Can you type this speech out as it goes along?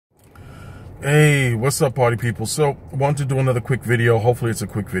Hey, what's up, party people? So I wanted to do another quick video. Hopefully it's a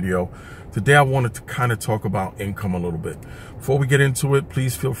quick video. Today I wanted to kind of talk about income a little bit. Before we get into it,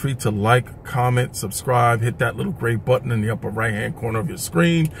 please feel free to like, comment, subscribe, hit that little gray button in the upper right hand corner of your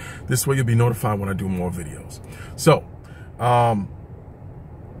screen. This way you'll be notified when I do more videos. So I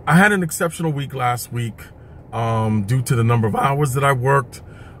had an exceptional week last week due to the number of hours that I worked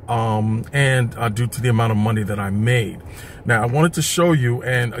and due to the amount of money that I made. Now, I wanted to show you,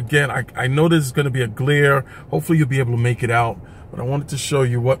 and again, I know there's going to be a glare. Hopefully you'll be able to make it out, but I wanted to show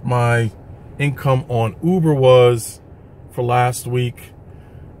you what my income on Uber was for last week.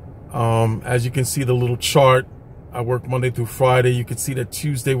 As you can see, the little chart, I worked Monday through Friday. You can see that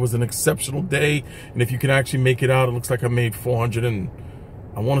Tuesday was an exceptional day, and if you can actually make it out, it looks like I made 400 and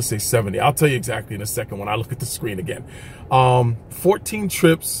I want to say 70. I'll tell you exactly in a second when I look at the screen again. 14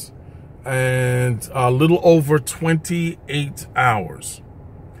 trips and a little over 28 hours.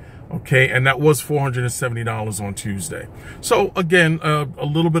 Okay, and that was $470 on Tuesday. So again, a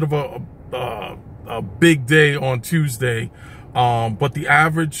little bit of a big day on Tuesday, but the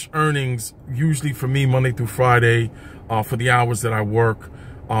average earnings usually for me Monday through Friday for the hours that I work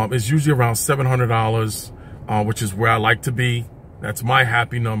is usually around $700, which is where I like to be. That's my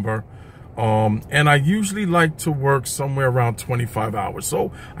happy number. And I usually like to work somewhere around 25 hours.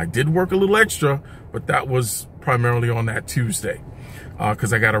 So I did work a little extra, but that was primarily on that Tuesday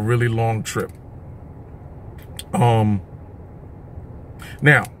because I got a really long trip. Now,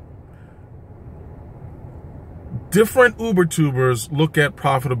 different Uber tubers look at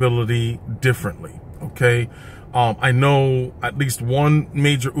profitability differently, okay? I know at least one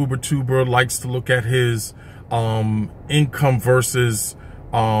major Uber tuber likes to look at his income versus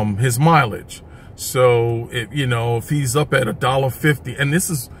his mileage. So if he's up at $1.50, and this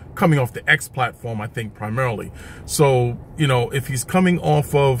is coming off the X platform, I think primarily. So if he's coming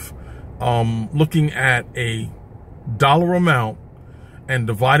off of looking at a dollar amount and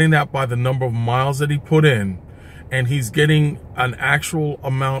dividing that by the number of miles that he put in, and he's getting an actual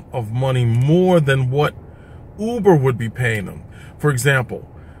amount of money more than what Uber would be paying him. For example,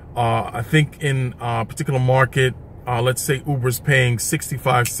 I think in a particular market, let's say Uber's paying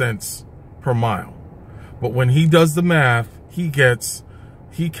 65 cents per mile. But when he does the math, he calculates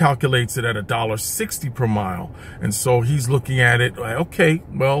it at $1.60 per mile. And so he's looking at it like, okay,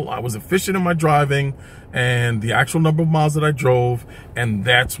 well, I was efficient in my driving and the actual number of miles that I drove, and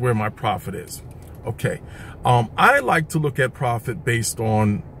that's where my profit is. Okay. I like to look at profit based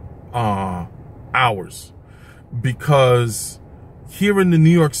on hours, because here in the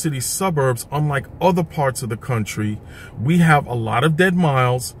New York City suburbs, unlike other parts of the country, we have a lot of dead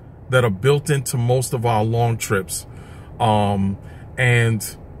miles that are built into most of our long trips.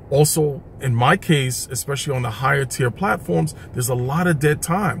 And also, in my case, especially on the higher tier platforms, there's a lot of dead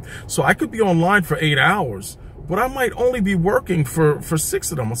time. So I could be online for 8 hours, but I might only be working for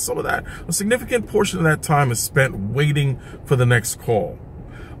 6 of them. Some of that, a significant portion of that time is spent waiting for the next call,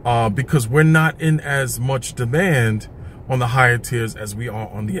 because we're not in as much demand on the higher tiers as we are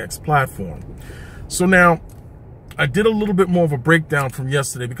on the X platform. So now I did a little bit more of a breakdown from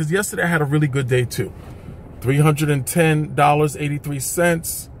yesterday, because yesterday I had a really good day too.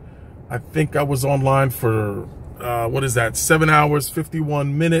 $310.83. I think I was online for, 7 hours,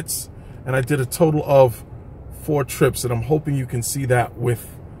 51 minutes. And I did a total of 4 trips, and I'm hoping you can see that with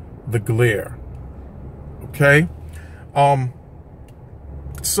the glare. Okay.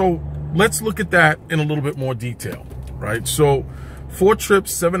 So let's look at that in a little bit more detail. Right, so 4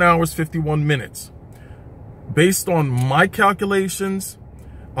 trips, 7 hours, 51 minutes. Based on my calculations,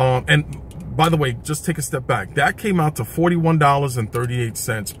 and by the way, just take a step back. That came out to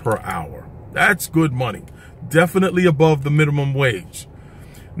 $41.38 per hour. That's good money. Definitely above the minimum wage.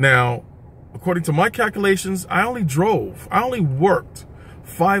 Now, according to my calculations, I only worked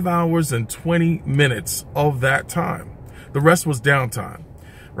 5 hours and 20 minutes of that time. The rest was downtime,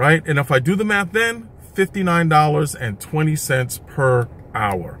 right? And if I do the math then, $59.20 per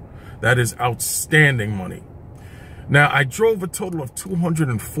hour. That is outstanding money. Now, I drove a total of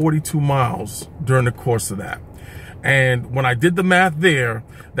 242 miles during the course of that. And when I did the math there,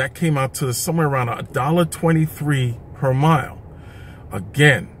 that came out to somewhere around $1.23 per mile.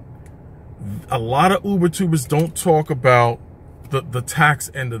 Again, a lot of Uber tubers don't talk about the tax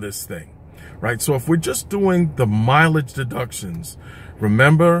end of this thing, right? So if we're just doing the mileage deductions,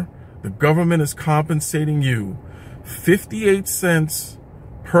 remember, the government is compensating you 58 cents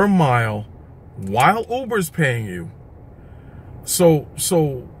per mile while Uber's paying you. So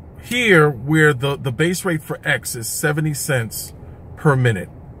here, where the base rate for X is 70 cents per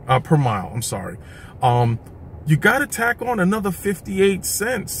mile, I'm sorry. You got to tack on another 58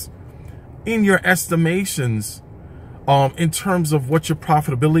 cents in your estimations in terms of what your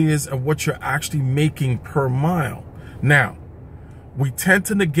profitability is and what you're actually making per mile. Now, we tend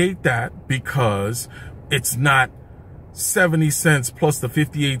to negate that because it's not 70 cents plus the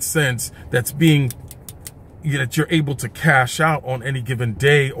 58 cents that you're able to cash out on any given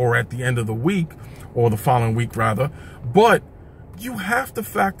day or at the end of the week, or the following week rather. But you have to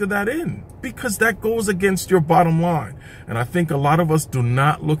factor that in because that goes against your bottom line. And I think a lot of us do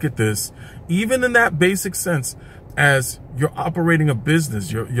not look at this, even in that basic sense, as you're operating a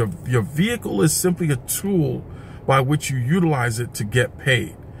business. Your vehicle is simply a tool by which you utilize it to get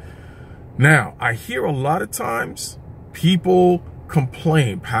paid. Now, I hear a lot of times people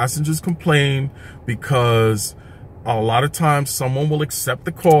complain, passengers complain, because a lot of times someone will accept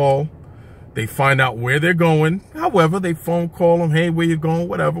the call. They find out where they're going. However, they phone call them, hey, where you going,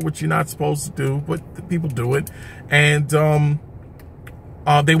 whatever, which you're not supposed to do, but the people do it. And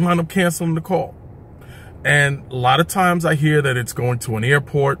they wind up canceling the call. And a lot of times I hear that it's going to an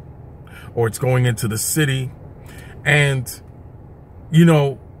airport or it's going into the city. And, you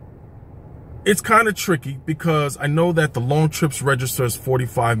know, it's kind of tricky because I know that the long trips registers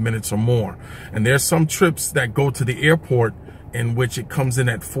 45 minutes or more. And there's some trips that go to the airport in which it comes in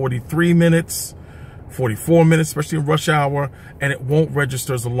at 43 minutes, 44 minutes, especially in rush hour, and it won't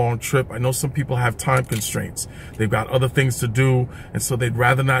register as a long trip. I know some people have time constraints. They've got other things to do, and so they'd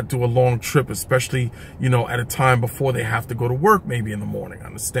rather not do a long trip, especially, you know, at a time before they have to go to work, maybe in the morning. I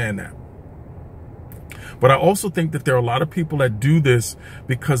understand that. But I also think that there are a lot of people that do this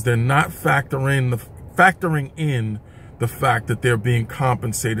because they're not factoring in the fact that they're being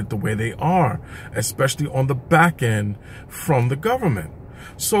compensated the way they are, especially on the back end from the government.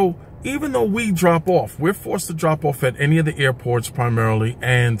 So even though we drop off, we're forced to drop off at any of the airports primarily,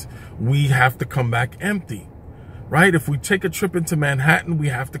 and we have to come back empty, right? If we take a trip into Manhattan, we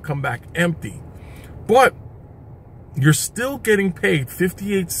have to come back empty. But you're still getting paid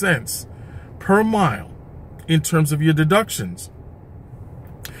 58 cents per mile in terms of your deductions.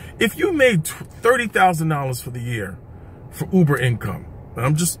 If you made $30,000 for the year for Uber income, and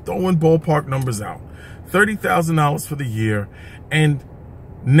I'm just throwing ballpark numbers out, $30,000 for the year, and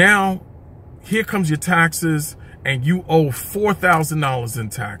now here comes your taxes and you owe $4,000 in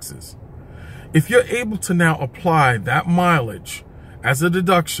taxes. If you're able to now apply that mileage as a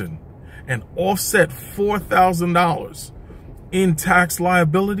deduction and offset $4,000 in tax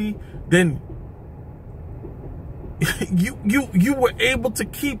liability, then you were able to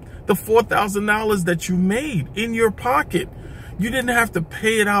keep the $4,000 that you made in your pocket. You didn't have to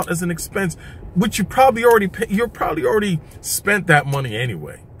pay it out as an expense, which you probably already you're probably already spent that money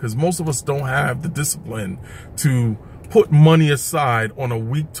anyway, because most of us don't have the discipline to put money aside on a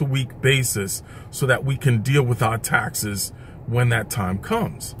week-to-week basis so that we can deal with our taxes when that time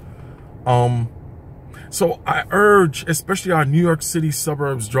comes. So I urge, especially our New York City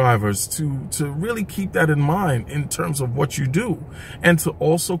suburbs drivers, to really keep that in mind in terms of what you do, and to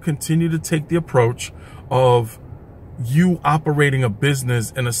also continue to take the approach of you operating a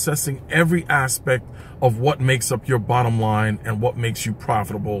business and assessing every aspect of what makes up your bottom line and what makes you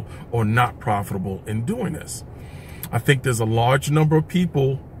profitable or not profitable in doing this. I think there's a large number of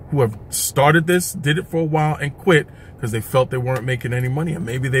people who have started this, did it for a while, and quit because they felt they weren't making any money, and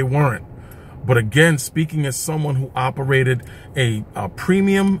maybe they weren't. But again, speaking as someone who operated a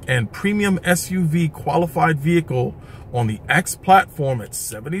premium and premium SUV qualified vehicle on the X platform at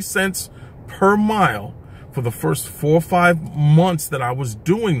 70 cents per mile for the first 4 or 5 months that I was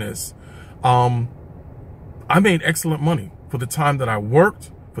doing this, I made excellent money for the time that I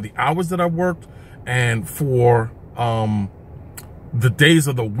worked, for the hours that I worked, and for the days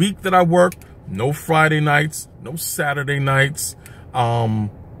of the week that I worked. No Friday nights, no Saturday nights.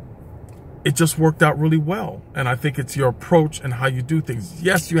 It just worked out really well. And I think it's your approach and how you do things.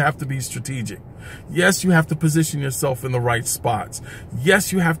 Yes, you have to be strategic. Yes, you have to position yourself in the right spots.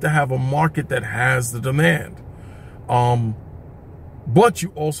 Yes, you have to have a market that has the demand. But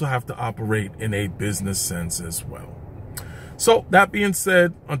you also have to operate in a business sense as well. So that being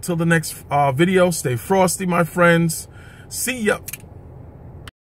said, until the next video, stay frosty, my friends. See ya.